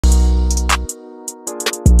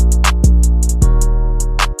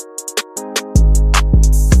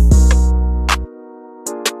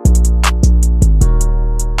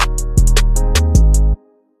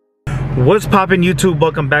What's poppin' YouTube?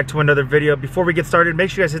 Welcome back to another video. Before we get started,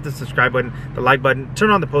 make sure you guys hit the subscribe button, the like button,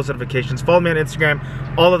 turn on the post notifications, follow me on Instagram,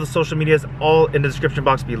 all of the social medias, all in the description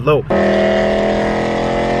box below.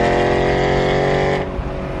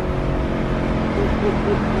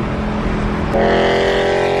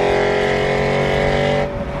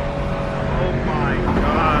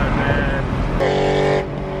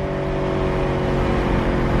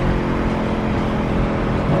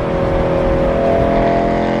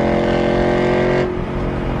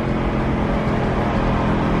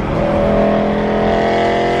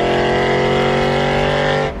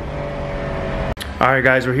 Alright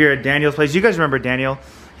guys, we're here at Daniel's place. You guys remember Daniel?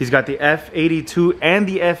 He's got the F82 and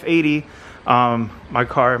the F80. My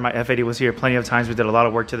F80 was here plenty of times. We did a lot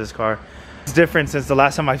of work to this car. It's different since the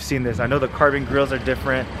last time I've seen this. I know the carbon grills are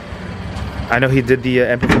different. I know he did the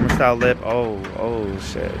M-Performance style lip. Oh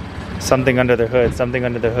shit. Something under the hood, something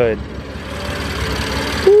under the hood.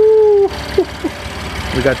 Woo.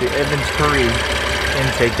 We got the inventory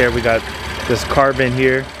intake there. We got this carbon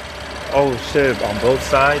here. Oh shit, on both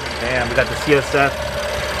sides. Damn, we got the CSF.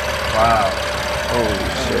 Wow. Holy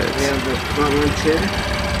shit. We have the front one chair.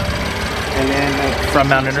 And then the front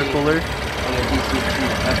mount intercooler. And the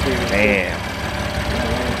DCT. Damn.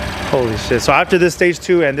 Holy shit. So after this stage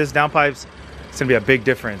 2 and this downpipes, it's gonna be a big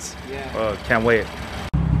difference. Yeah. Can't wait.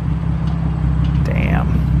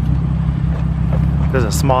 Damn. There's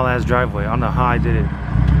a small ass driveway. I don't know how I did it.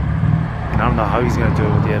 And I don't know how he's gonna do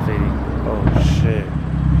it with the F80. Oh shit.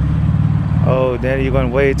 Oh, Danny, you're going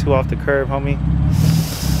way too off the curb, homie.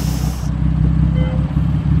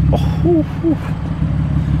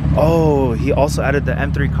 Oh, he also added the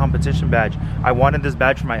M3 competition badge. I wanted this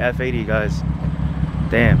badge for my F80, guys.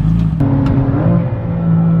 Damn.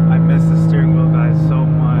 I miss the steering wheel, guys, so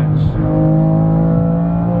much.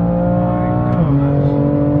 Oh my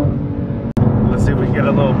gosh. Let's see if we can get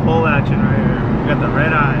a little pull action right here. We got the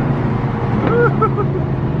red eye.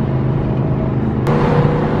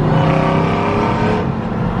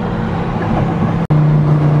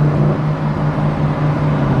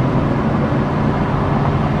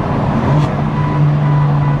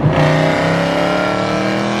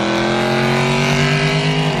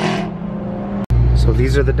 So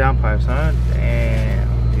these are the downpipes, huh?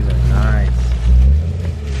 Damn, these are nice.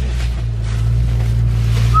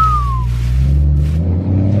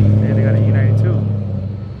 Hey, they got an E92.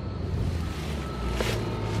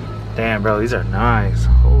 Damn, bro, these are nice.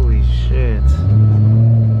 Holy shit.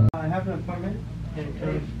 I have an appointment.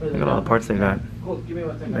 Look at all the parts they got. Cool, give me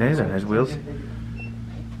 1 second. Man, these are nice wheels.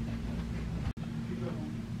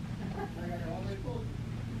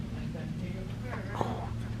 Oh,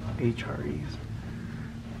 HREs.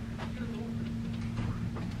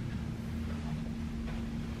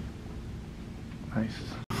 Nice.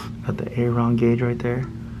 Got the Aeron gauge right there.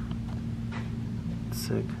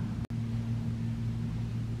 Sick.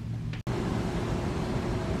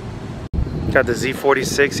 Got the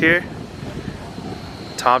Z46 here.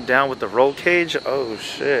 Top down with the roll cage. Oh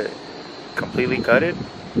shit. Completely gutted.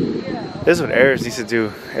 This is what Ayers needs to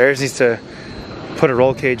do. Ayers needs to put a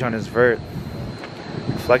roll cage on his vert.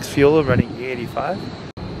 Flex fuel running E85.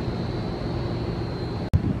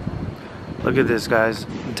 Look at this, guys.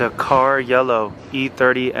 Dakar yellow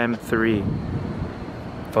E30 M3.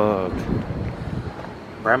 Fuck.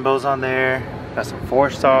 Brembo's on there. Got some 4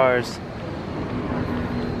 stars.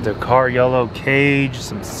 Dakar yellow cage,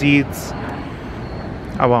 some seats.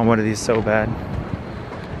 I want one of these so bad.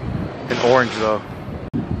 In orange though.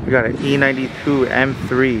 We got an E92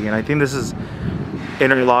 M3, and I think this is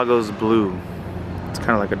Interlagos blue. It's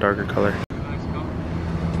kind of like a darker color.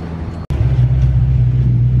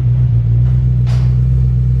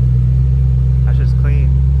 That's just clean.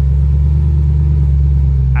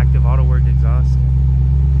 Active auto work exhaust.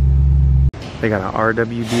 They got an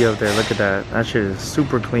RWD up there. Look at that. That shit is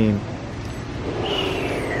super clean.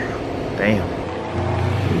 Damn.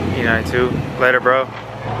 E92. Later, bro.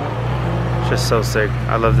 Just so sick.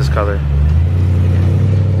 I love this color.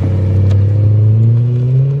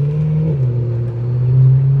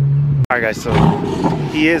 Alright guys, so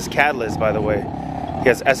he is cadless, by the way. He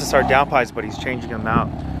has SSR downpipes, but he's changing them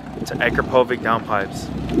out to Ekerpovic downpipes.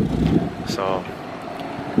 So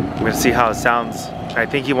we're gonna see how it sounds. I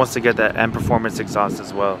think he wants to get that M-Performance exhaust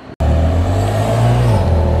as well.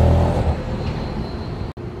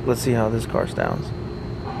 Let's see how this car sounds.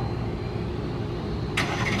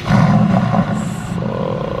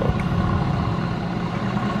 Fuck.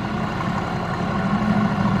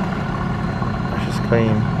 That's just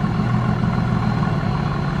clean.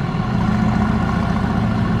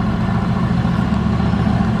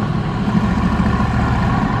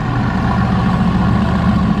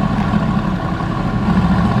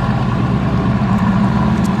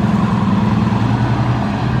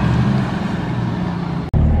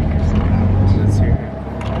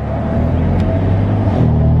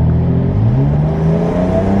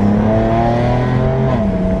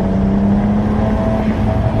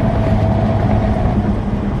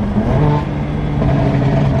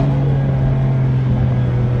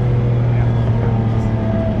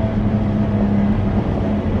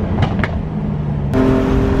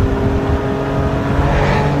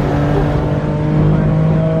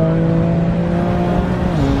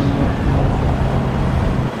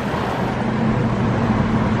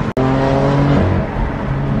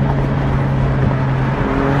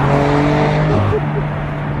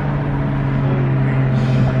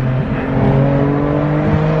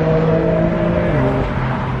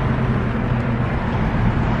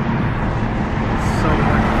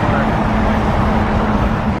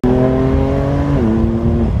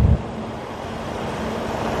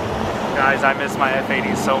 Guys, I miss my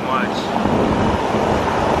F80 so much.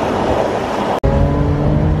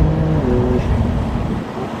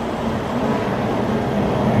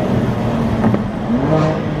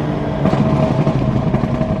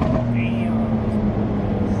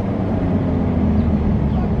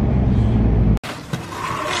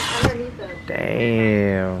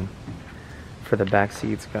 Damn. For the back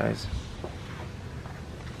seats, guys.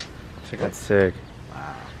 Check that, sick.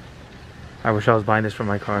 Wow. I wish I was buying this for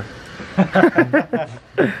my car.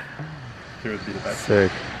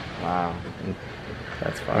 Sick. Wow.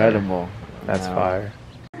 That's fire. Incredible. That's fire.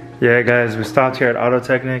 Yeah, guys, we stopped here at Auto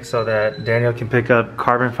Technic so that Daniel can pick up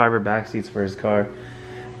carbon fiber back seats for his car.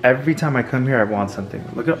 Every time I come here, I want something.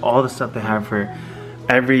 Look at all the stuff they have for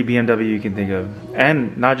every BMW you can think of.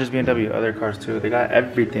 And not just BMW, other cars too. They got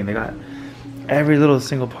everything. They got every little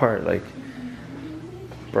single part. Like,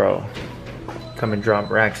 bro, come and drop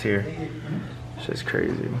racks here. It's just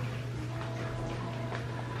crazy.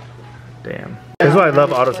 Damn. This is why I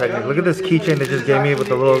love Auto Technic. Look at this keychain they just gave me with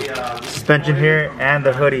the little suspension here and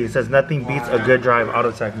the hoodie. It says nothing beats a good drive,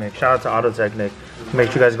 Auto Technic. Shout out to Auto Technic.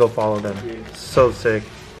 Make sure you guys go follow them. So sick.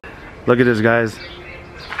 Look at this, guys.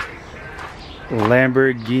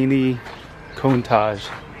 Lamborghini Countach.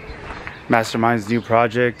 Mastermind's new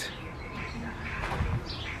project.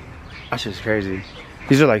 That's just crazy.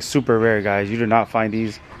 These are like super rare, guys. You do not find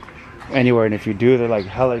these anywhere, and if you do, they're like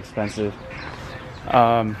hella expensive.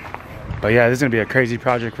 But yeah, this is gonna be a crazy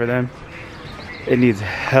project for them. It needs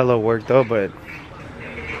hella work though, but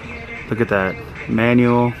look at that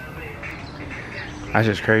manual. That's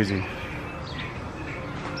just crazy.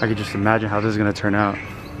 I could just imagine how this is gonna turn out.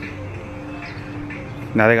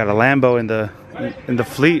 Now they got a Lambo in the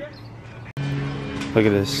fleet. Look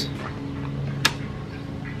at this.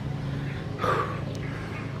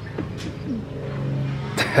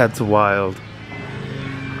 That's wild.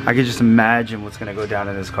 I could just imagine what's gonna go down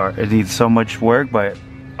in this car. It needs so much work, but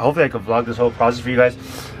hopefully I can vlog this whole process for you guys.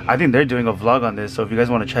 I think they're doing a vlog on this, so if you guys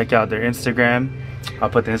want to check out their Instagram, I'll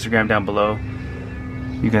put the Instagram down below.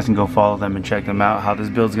 You guys can go follow them and check them out, how this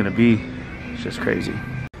build's gonna be. It's just crazy.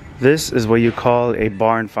 This is what you call a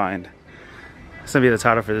barn find. It's gonna be the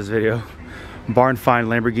title for this video. Barn find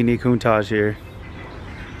Lamborghini Countach here.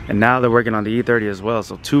 And now they're working on the E30 as well.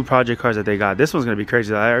 So 2 project cars that they got. This one's gonna be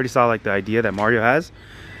crazy. I already saw like the idea that Mario has.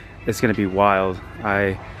 It's gonna be wild.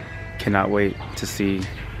 I cannot wait to see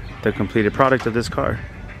the completed product of this car.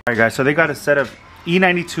 All right, guys, so they got a set of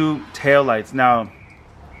E92 tail lights. Now,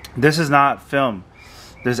 this is not film.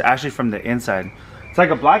 This is actually from the inside. It's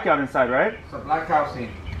like a blackout inside, right? It's a blackout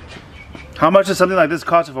scene. How much does something like this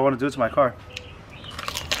cost if I want to do it to my car?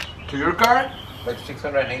 To your car? Like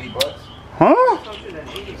 680 bucks. Huh?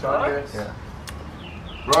 600? Yeah.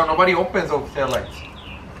 Bro, nobody opens those tail lights.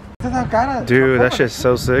 Dude, that shit's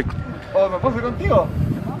so sick. Oh, ¿me puedo subir contigo?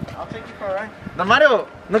 I'll take you for a ride. No, Mario,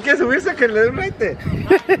 ¿no quieres subirse que le dé un ride?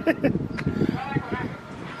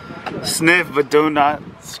 Sniff, but do not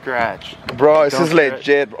scratch. Bro, this Don't is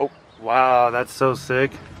legit, bro. Wow, that's so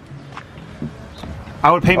sick.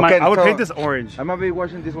 I would paint paint this orange. I'm gonna be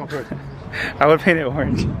watching this one first. I would paint it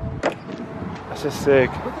orange. That's just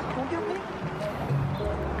sick.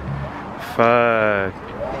 Fuck.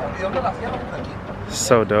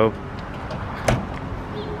 So dope.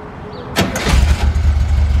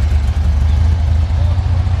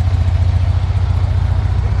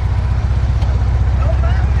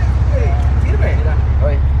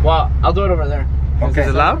 Well, I'll do it over there. Okay. Is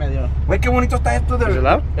it loud? Wait, qué bonito está esto de... Is it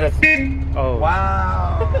loud? Yes. Oh.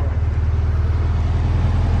 Wow.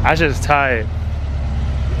 I just tight.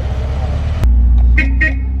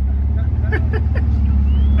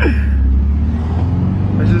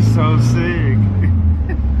 That's just so sick.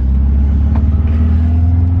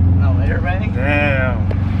 No, later, ready? Damn.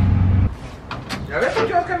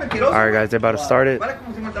 Alright, guys, they're about to start it. Let's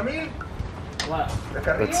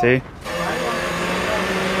see.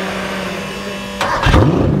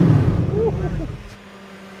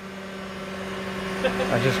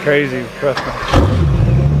 That's just crazy. Trust me.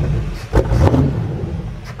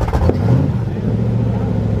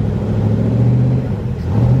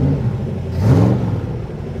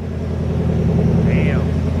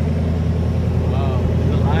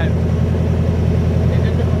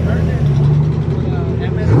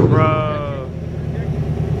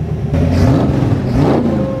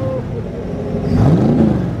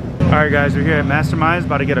 Alright guys, we're here at Masterminds,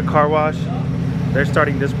 about to get a car wash. They're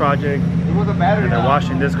starting this project and they're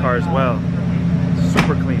washing this car as well.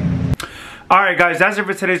 Super clean. Alright guys, that's it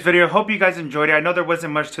for today's video. Hope you guys enjoyed it. I know there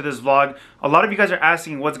wasn't much to this vlog. A lot of you guys are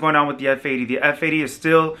asking what's going on with the F80. The F80 is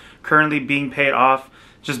still currently being paid off.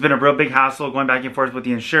 just been a real big hassle going back and forth with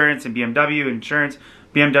the insurance and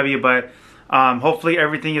BMW, but hopefully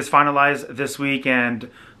everything is finalized this week and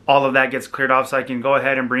all of that gets cleared off so I can go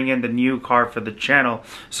ahead and bring in the new car for the channel.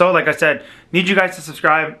 So like I said, need you guys to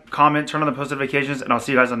subscribe, comment, turn on the post notifications, and I'll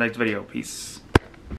see you guys on the next video. Peace.